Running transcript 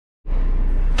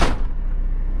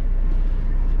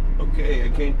Okay, I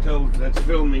can't tell if that's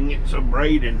filming. It's so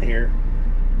bright in here.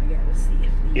 I gotta see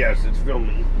if the... Yes, it's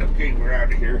filming. Okay, we're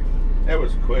out of here. That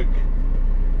was quick.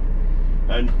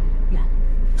 And Yeah.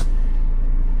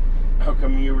 How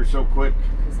come you were so quick?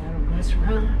 Because I don't mess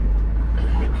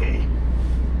around. Okay.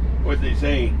 What'd they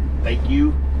say? Thank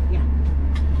you? Yeah.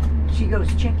 She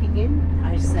goes, checking in?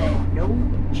 I said, no,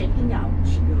 checking out.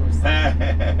 She goes,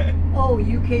 oh,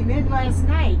 you came in last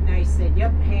night. And I said,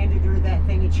 yep, handed her that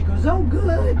thing. And she goes, oh,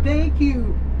 good, thank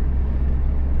you.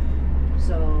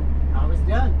 So, I was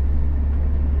done.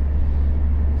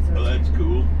 So Well, that's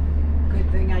cool. good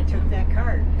thing I took that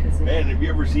card. Man, have you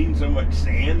ever seen so much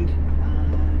sand?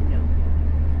 No.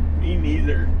 Me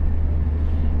neither.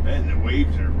 Man, the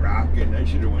waves are rocking. I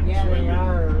should have went Yeah, swimming. they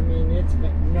are. I mean, it's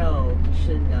been, no, you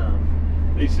shouldn't have.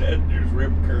 They said there's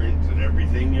rip currents and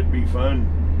everything. It'd be fun.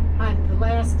 Hon, the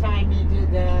last time you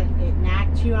did that, it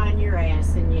knocked you on your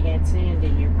ass and you had sand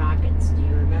in your pockets. Do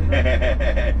you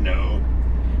remember? No.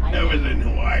 That was in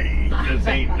Hawaii. This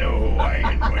ain't no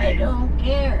Hawaiian I wave. don't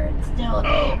care. It's still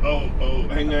Oh,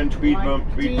 hang on. Speed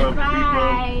bump, speed bump, speed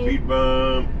bump, speed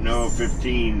bump. No,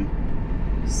 15.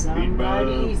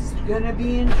 Somebody's gonna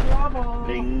be in trouble.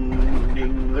 Ding,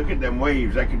 ding. Look at them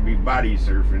waves. I could be body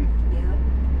surfing.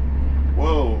 Yep.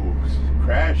 Whoa,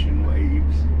 crashing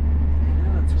waves. I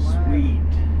know, it's wild.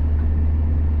 Sweet.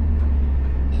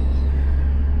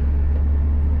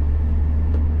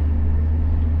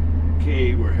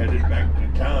 Okay, we're headed back to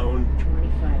town.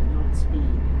 25 knot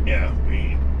speed. Yeah,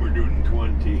 we're doing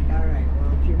 20. Alright,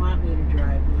 well, if you want me to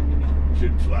drive, let me know.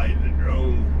 Should fly the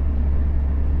drone.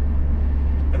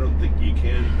 I don't think you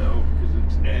can though, because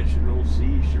it's national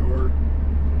seashore.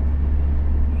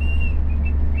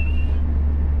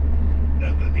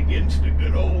 Nothing against a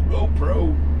good old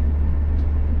GoPro.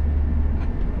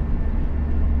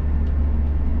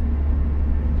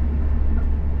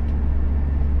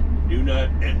 Do not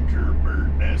enter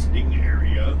bird nesting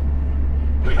area.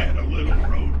 We had a little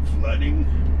road flooding.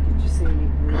 Did you see any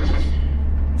birds?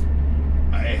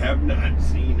 I have not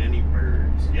seen any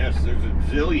birds. Yes, there's a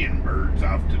zillion birds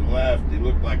off to the left. They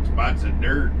look like spots of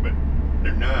dirt, but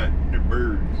they're not. They're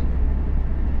birds.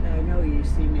 I know you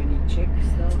seen any chicks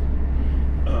though.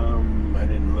 I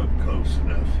didn't look close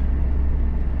enough.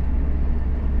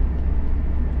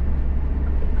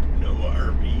 No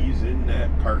RVs in that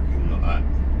parking lot.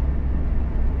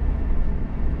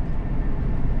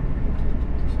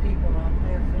 There's people out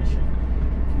there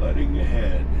fishing. Flooding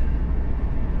ahead.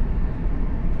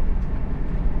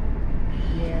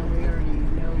 Yeah, we already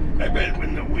know. I bet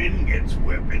when the wind gets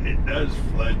whipping, it does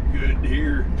flood good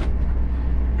here.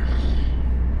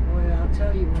 Well, I'll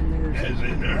tell you when there's... As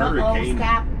in a Uh-oh, hurricane.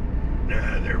 stop.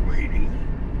 Nah, they're waiting.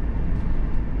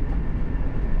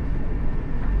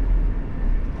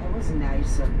 That was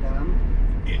nice of them.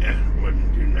 Yeah,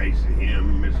 wasn't too nice of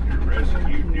him, Mr.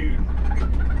 Rescue Dude.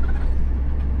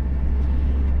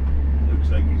 Looks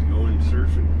like he's going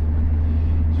surfing.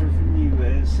 Surfing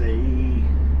USA.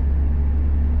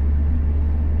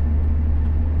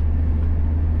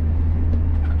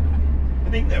 I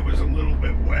think that was a little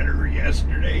bit wetter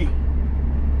yesterday.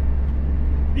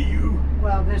 Do you?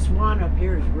 Well, this one up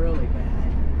here is really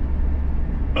bad.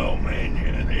 Oh man,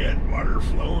 yeah, they had water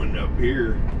flowing up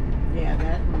here. Yeah,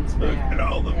 that one's Look bad. at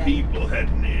all the And people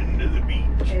heading into the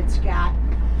beach. It's got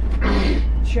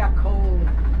chuck hole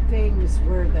things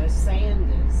where the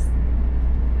sand is.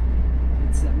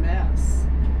 It's a mess.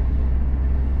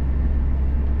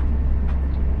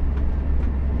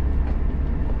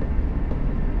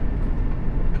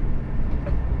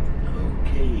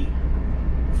 Okay.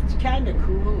 It's kind of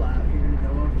cool out here,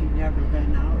 though, if you've never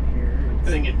been out here. I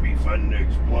think it'd be fun to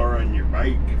explore on your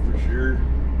bike for sure.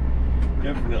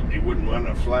 Definitely wouldn't want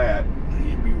a flat.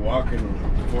 You'd be walking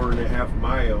 4.5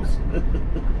 miles.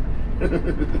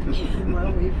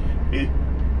 Well, we've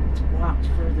walked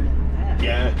further than that.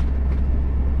 Yeah.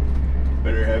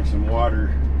 Better have some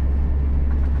water.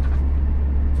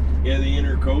 Yeah, the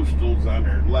intercoastal's on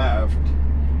our left,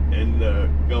 and the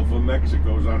Gulf of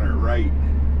Mexico's on our right.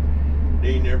 It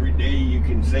ain't every day you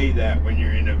can say that when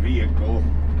you're in a vehicle.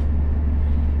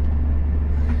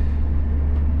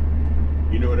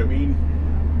 You know what I mean?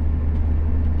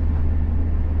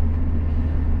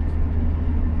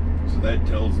 So that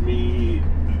tells me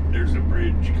there's a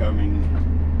bridge coming.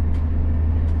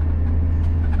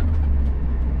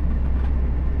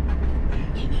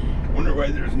 Wonder why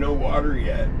there's no water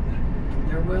yet.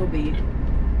 There will be.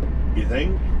 You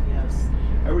think? Yes.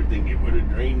 I would think it would have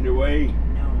drained away.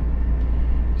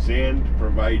 No. Sand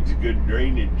provides good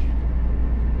drainage.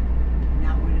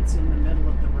 Not when it's in the middle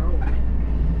of the road.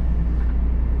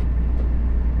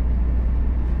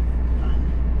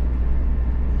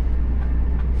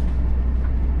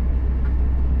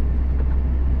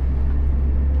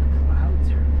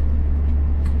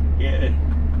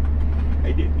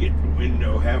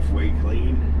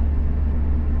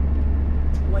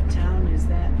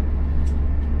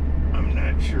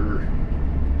 sure.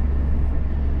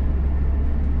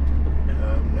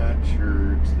 I'm not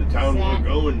sure. It's the town we're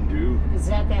going to. Is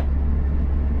that? Oh,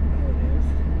 it is?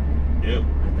 Yep.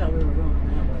 I thought we were going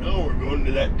that way. No, we're going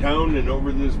to that town and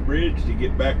over this bridge to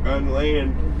get back on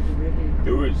land.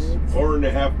 It was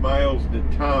 4.5 miles to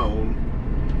town.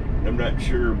 I'm not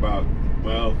sure about,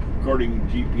 well, according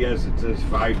to GPS, it says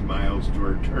 5 miles to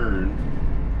our turn.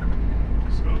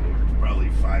 So it's probably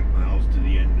 5 miles to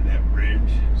the end of that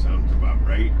bridge. Sounds about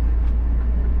right.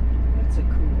 That's a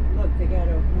cool, look, they got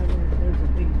there's a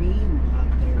big beam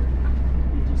out there.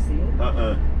 Did you see it?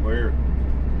 Where?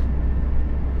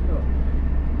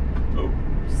 Oh,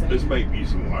 this might be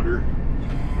some water.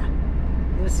 Yeah.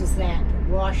 This is that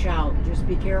washout. Just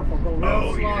be careful. Go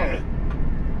real slow. Yeah.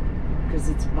 Because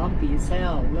it's bumpy as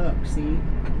hell. Look, see?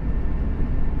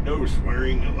 No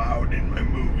swearing allowed in my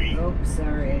movie. Oh,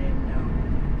 sorry, I didn't know.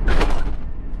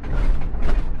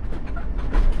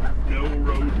 No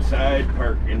roadside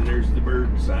parking. There's the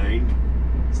bird sign.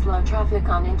 Slow traffic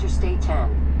on Interstate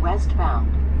 10,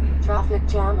 westbound. Traffic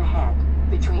jam ahead,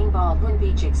 between Baldwin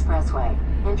Beach Expressway,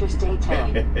 Interstate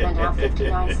 10, and now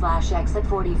 59/exit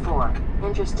 44,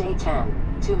 Interstate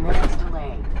 10, 2 minutes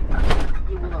delay.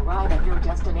 You will arrive at your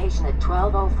destination at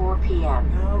 12:04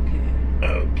 p.m.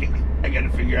 Okay. Okay. I gotta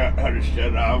figure out how to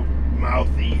shut off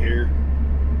mouthy here.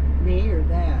 Me or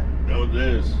that? No,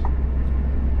 this.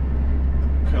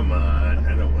 Come on.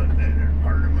 I don't want that as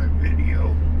part of my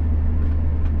video.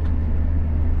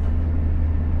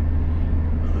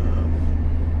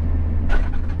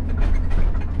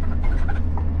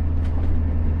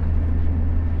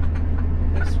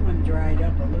 This one dried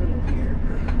up a little here.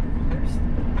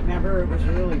 Remember, it was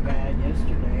really bad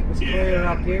yesterday. It was clear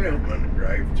up here. I don't want to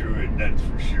drive through it, that's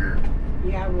for sure.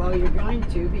 Yeah, well, you're going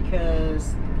to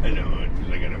because... I know it,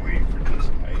 because I gotta wait for this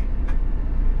guy.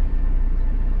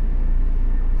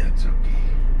 That's okay.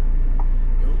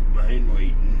 Don't mind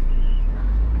waiting.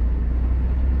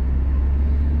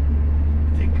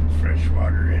 I think it's fresh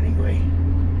water anyway.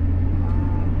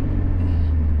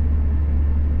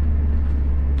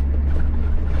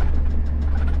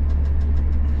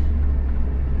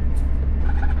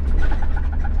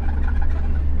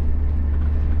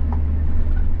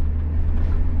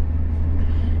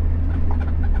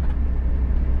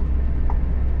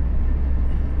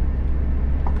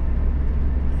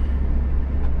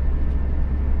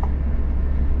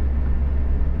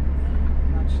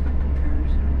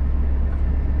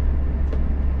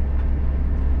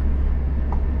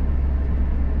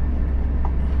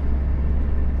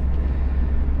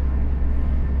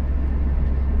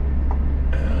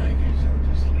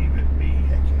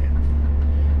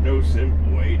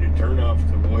 Simple way to turn off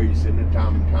the voice in the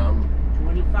tom-tom.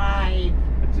 25.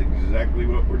 That's exactly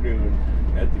what we're doing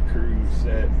at the cruise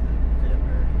set.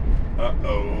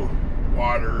 Uh-oh.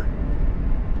 Water.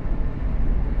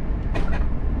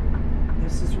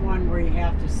 This is one where you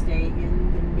have to stay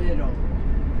in the middle.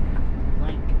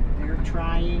 Like they're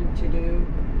trying to do.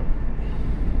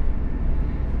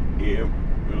 Yep.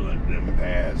 We'll let them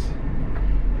pass.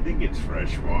 I think it's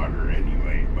fresh water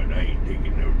anyway, but I ain't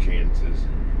taking no chances.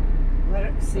 Let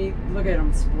it, see, look at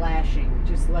them splashing.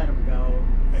 Just let them go.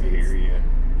 I hear you.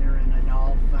 They're in an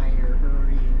all-fire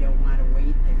hurry. You don't want to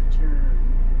wait their turn.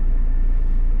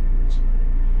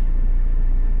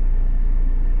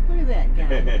 Look at that guy.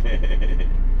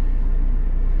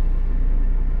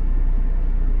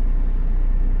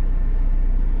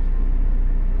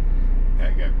 I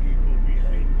got people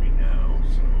behind me now,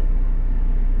 so.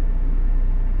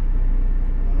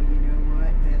 Well, you know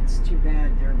what? That's too bad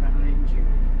they're behind you.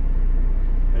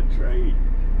 That's right.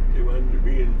 They wanted to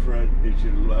be in front. They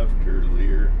should have left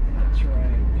earlier. That's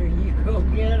right. There you go.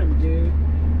 Get them, dude.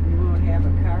 You won't have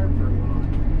a car for long.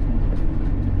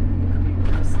 You'll be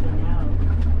rusting out.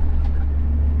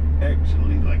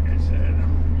 Actually, like I said,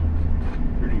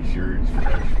 I'm pretty sure it's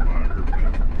fresh water,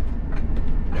 but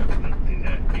definitely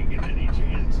not taking any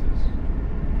chances.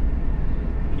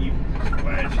 Keep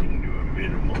splashing to a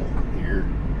minimal here.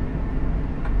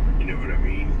 You know what I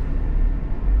mean?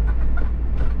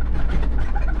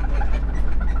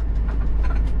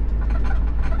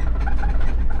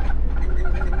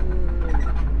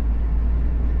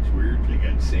 It's weird, they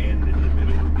got sand in the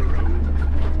middle of the road.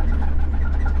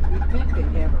 You'd think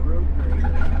they'd have a road grader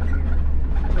out here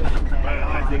pushing that Well,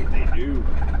 I off. think they do.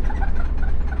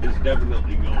 It's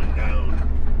definitely going down.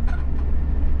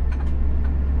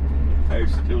 I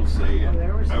still say it. Oh,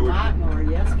 there was a lot more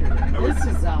yesterday. This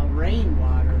is all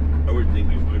rainwater. I would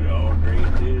think it would have all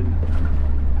drained in.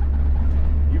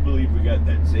 You believe we got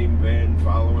that same van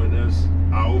following us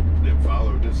out that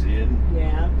followed us in?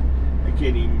 Yeah, I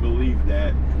can't even believe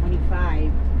that.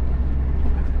 25.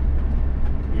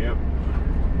 Yep.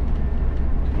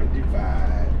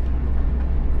 25.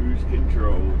 Cruise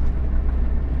control.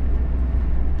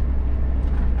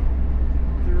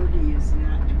 30 is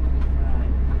not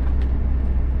 25.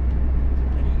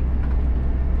 20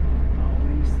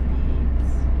 always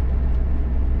speeds.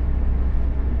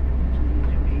 Gee,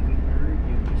 the baby bird,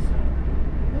 you'll be sorry.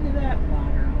 Look at that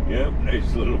water hole. Yep, nice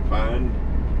little pond.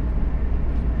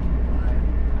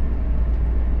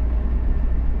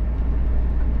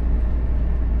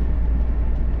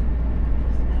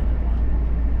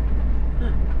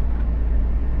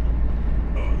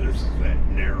 This is that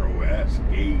narrow ass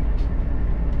gate.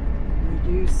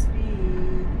 Reduce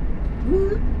speed.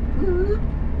 Whoop, whoop.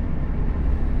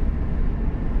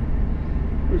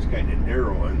 It was kind of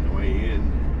narrow on the way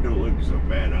in. Don't look so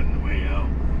bad on the way out.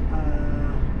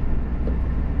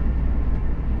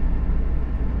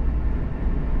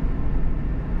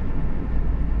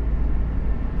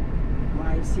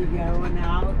 Why is he going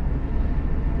out?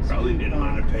 Probably didn't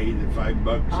want to pay the $5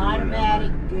 or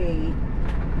automatic whatever. gate.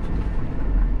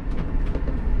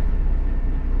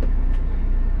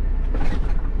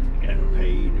 Gotta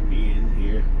pay to be in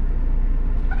here.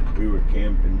 We were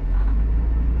camping.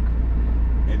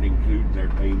 That includes our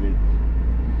payment.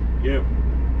 Yep.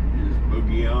 Just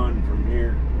boogie on from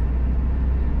here.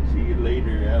 See you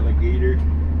later, alligator.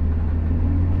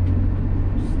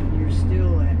 So you're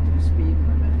still at the speed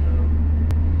limit though,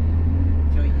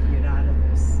 until you get out of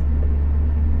this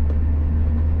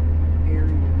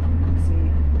area. See,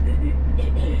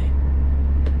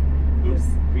 Those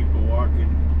people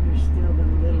walking. there's still the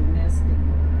little nesting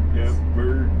birds. Yep,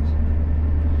 birds.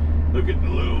 Look at the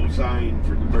little sign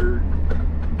for the bird.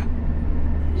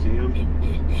 See him?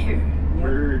 Yep.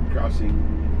 Bird crossing.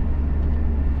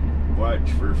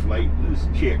 Watch for flightless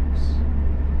chicks.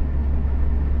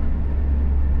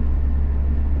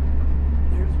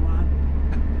 There's one.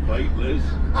 Flightless?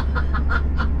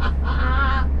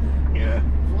 Yeah.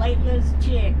 Flightless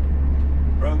chick.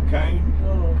 Wrong kind?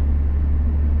 Oh.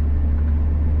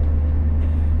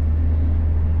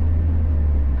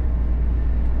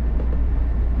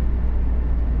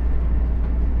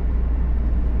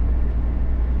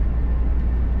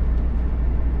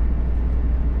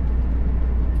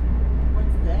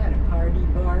 What's that? A party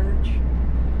barge?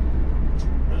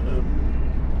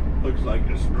 Looks like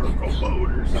a snorkel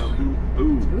boat or something.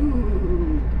 Ooh,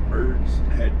 Ooh. birds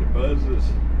had to buzz us.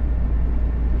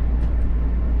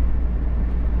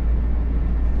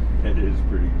 That is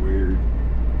pretty weird.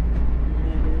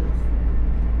 Yeah, it is.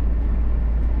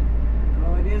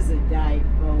 Oh, it is a dive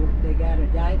boat. They got a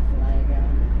dive flag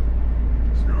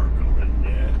on Snorkeling,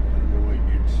 yeah. I don't know what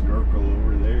you'd snorkel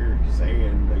over there.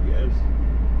 Sand, I guess.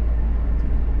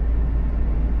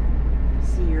 it.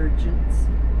 Sea urchins.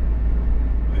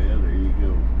 Well, there you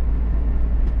go.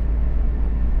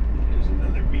 There's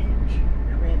another beach.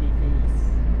 Crabby face.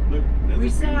 Look, another We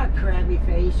saw a beach. crabby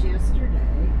face yesterday.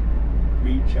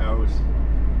 Beach house.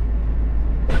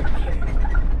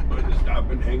 Want to stop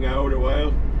and hang out a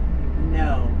while?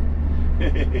 No.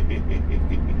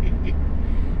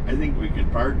 I think we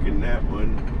could park in that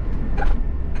one.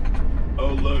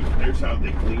 Oh, look, there's how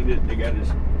they clean it. They got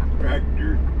his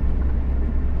tractor.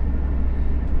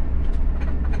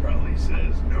 Probably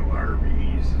says no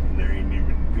RVs, and there ain't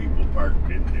even people parked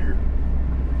in there.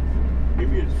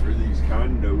 Maybe it's for these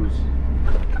condos.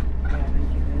 Yeah, I think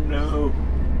it is. No.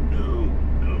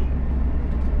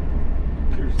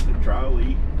 There's the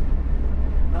trolley.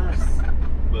 Bus.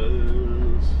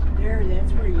 Bus. There,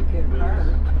 that's where you could park.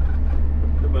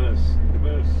 The bus.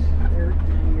 Third,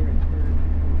 now you're at third.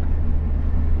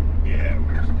 Yeah,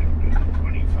 we're still doing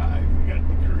 25. We got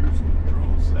the cruise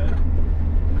control set.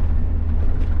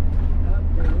 Oh,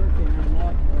 they're working on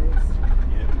that place.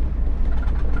 Yep.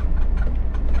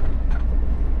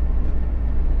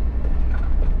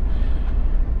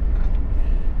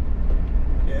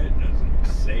 Yeah, it doesn't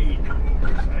say no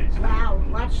oversized Wow,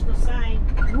 vehicles. watch the sign.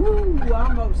 Woo,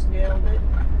 almost nailed it.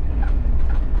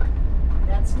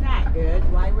 That's not good.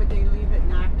 Why would they leave it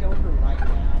knocked over like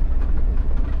that?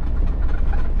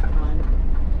 Come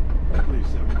on. Probably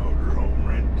some motorhome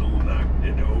rental knocked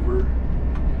it over.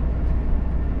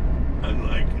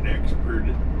 Unlike an expert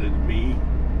than me.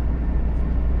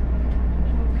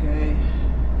 Okay.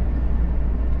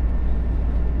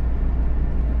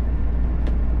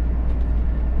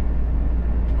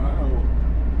 Wow.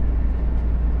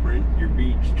 Rent your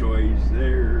beach toys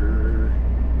there.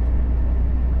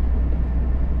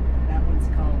 That one's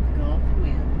called Gulf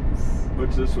Winds.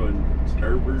 What's this one?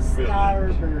 Starboard Village.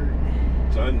 Starboard.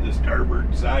 It's on the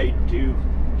starboard side too.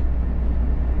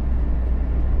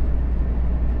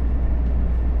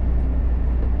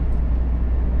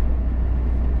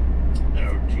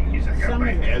 Oh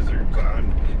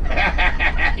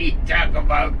You talk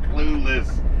about clueless.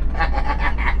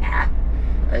 I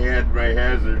had my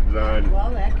hazards on. Well,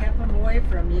 that kept them away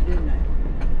from you, didn't it?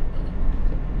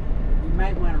 You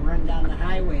might want to run down the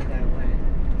highway that way.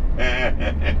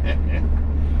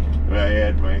 I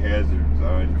had my hazards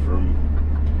on from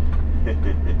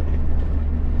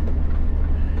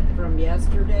From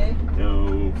yesterday?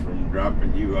 no, from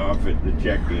dropping you off at the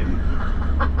check-in.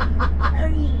 Are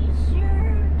you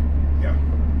sure? Yeah.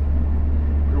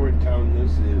 I wonder what town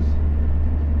this is.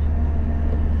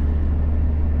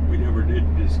 We never did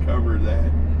discover that. I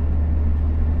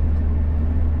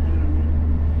don't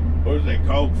know. What was that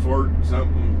called? Fort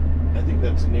something. I think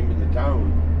that's the name of the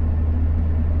town.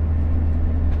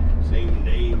 Same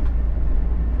name.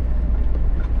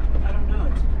 I don't know.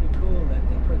 It's pretty cool that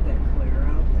they put that clear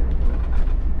out there.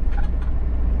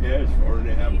 Yeah, it's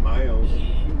 4.5 miles.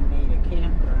 You made a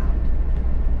campground.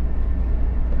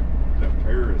 The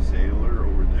parasailer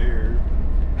over there.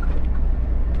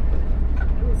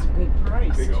 It was a good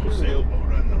price, Big old too.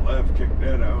 sailboat on the left. Check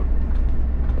that out.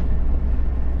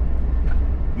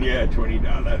 Yeah,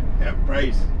 $20 half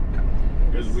price.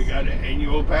 Because we got an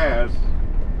annual pass.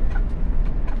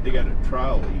 They got a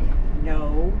trolley.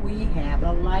 No, we have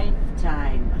a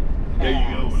lifetime pass. There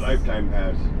you go, lifetime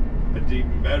pass. That's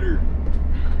even better.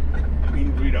 That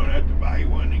means we don't have to buy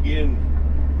one again.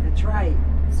 That's right.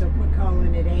 So quit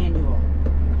calling it annual.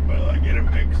 Well, I get them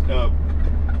mixed up.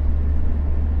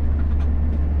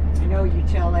 I know you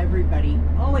tell everybody,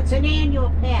 oh, it's an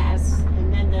annual pass,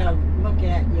 and then they'll look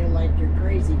at you like you're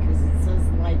crazy because it says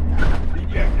lifetime. Did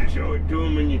you have to show it to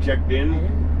them when you checked I in?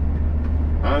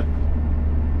 didn't, Huh?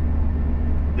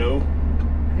 No?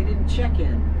 I didn't check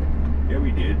in. Yeah,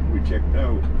 we did. We checked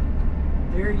out.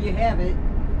 There you have it.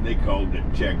 They called it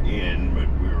check in, but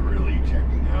we were really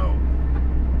checking out.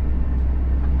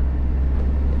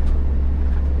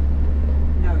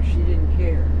 No, she didn't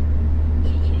care.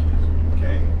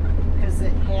 Okay. Because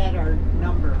it had our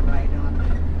number right on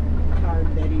the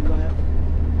card that he left.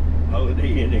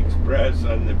 Holiday Inn Express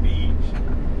on the beach.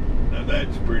 Now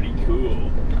that's pretty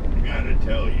cool. I gotta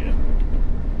tell you.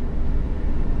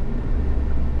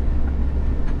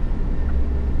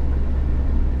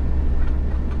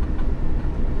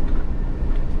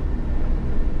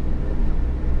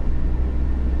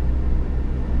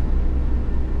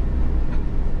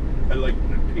 I like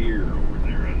the pier over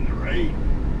there on the right.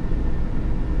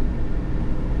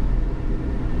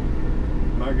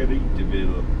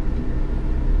 Margaritaville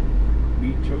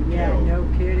Beach Hotel. Yeah, no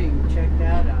kidding. Check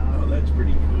that Oh, out. that's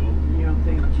pretty cool. You don't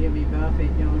think Jimmy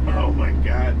Buffett don't have Oh my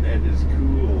God, that is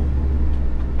cool.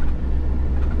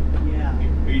 Yeah.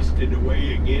 Get wasted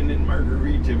away again in You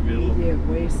Margaritaville. get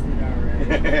wasted already.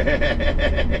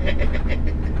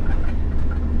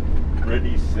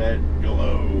 Ready, set,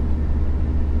 glow.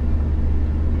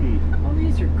 Oh,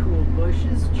 these are cool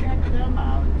bushes. Check them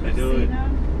out. I Did you know see it.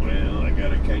 them? Well, I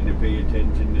gotta kind of pay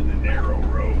attention to the narrow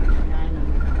road. I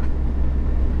know.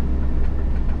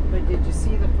 But did you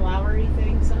see the flowery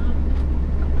things on?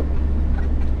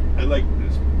 I like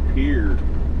this pier.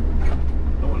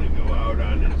 I want to go out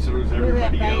on it. So does Look at that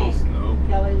everybody bank. else, though.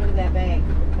 Kelly, look at that bank.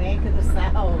 Bank of the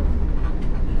South.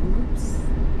 Oops.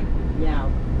 Yeah.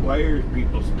 Why are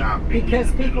people stopping? Because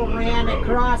in the people middle of the ran road?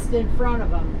 across in front of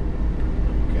them.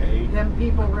 Okay. Them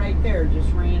people right there just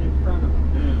ran in front of them.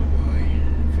 Oh boy,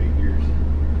 figures.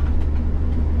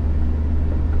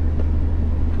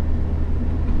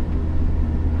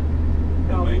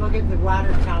 Oh, might- look at the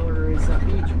water tower is a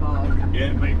beach ball. Yeah,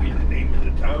 it might be the name of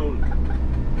the town.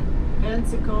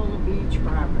 Pensacola Beach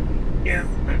property. Yeah,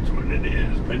 that's what it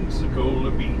is.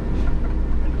 Pensacola Beach.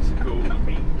 Pensacola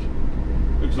Beach.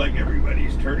 Looks like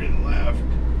everybody's turning left.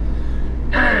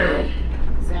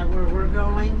 Is that where we're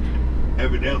going?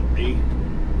 Evidently.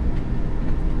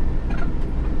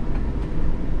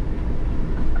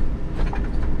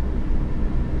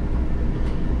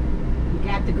 You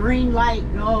got the green light,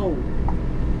 go.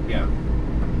 Yeah.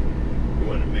 We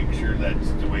want to make sure that's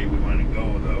the way we want to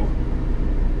go, though.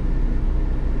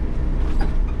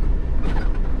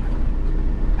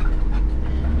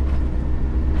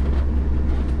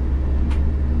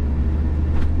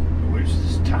 I wish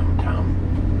this Tom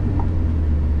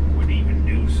would even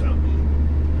do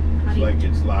something. It's Honey, like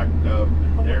it's locked up.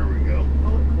 There we go.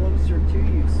 pull it closer to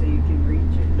you so you can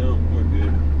reach it. No, we're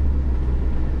good.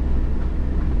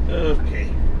 Okay.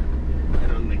 I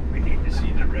don't think we need to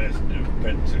see the rest of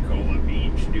Pensacola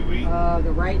Beach, do we?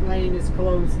 The right lane is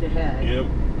closed ahead. Yep.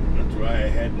 That's why I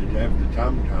had to have the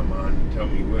TomTom on to tell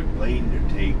me what lane to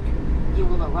take. You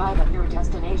will arrive at your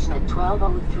destination at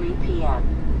 12:03 p.m.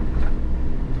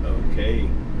 Okay.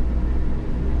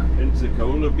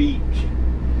 Pensacola Beach.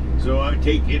 So I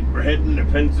take it we're heading to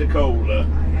Pensacola. I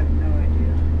have no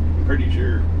idea. Pretty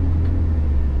sure.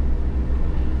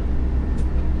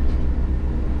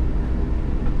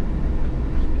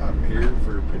 Stop here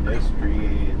for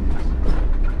pedestrians.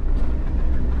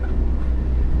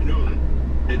 You know,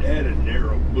 it had a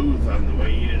narrow booth on the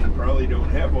way in. Probably don't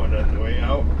have one on the way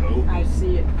out, though. I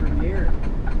see it from here.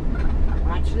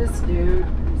 Watch this dude.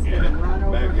 He's Yeah, gonna run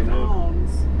over backing up.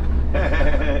 phones.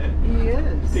 He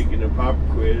is. Taking a pop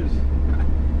quiz.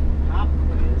 Pop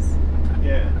quiz.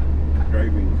 Yeah,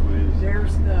 driving quiz.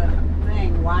 There's the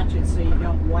thing. Watch it so you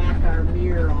don't whack our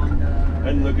mirror on the.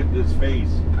 And look at this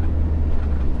face.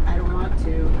 I don't want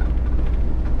to.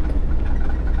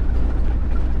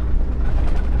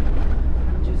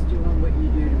 I'm just doing what you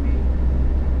do to me.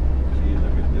 See,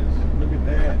 look at this. Look at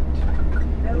that.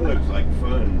 That looks like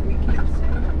fun. We keep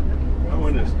saying, look at this. I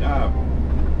want to stop. Go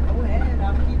ahead,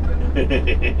 I'll keep going.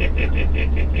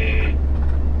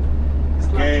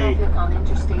 Slow Okay. traffic on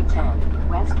Interstate 10,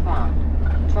 westbound.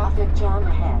 Traffic jam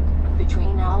ahead,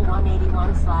 between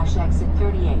L181/exit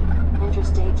 38,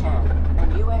 Interstate 10,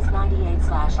 and US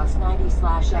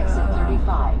 98/S90/exit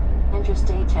 35,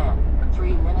 Interstate 10,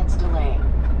 3 minutes delay.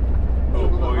 Oh You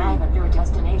will boy. arrive at your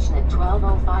destination at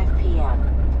 12:05 p.m.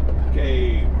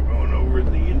 Okay, we're going over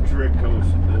the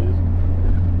intracoastal.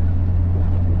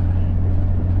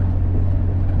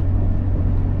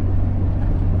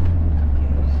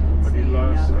 Somebody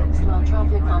lost something. Slow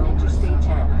traffic on Interstate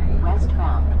 10,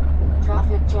 westbound.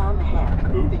 Traffic jam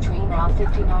ahead, Oop. between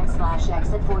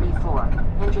L59/exit 44,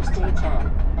 Interstate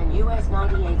 10, and US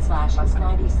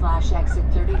 98/S90/exit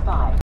 35,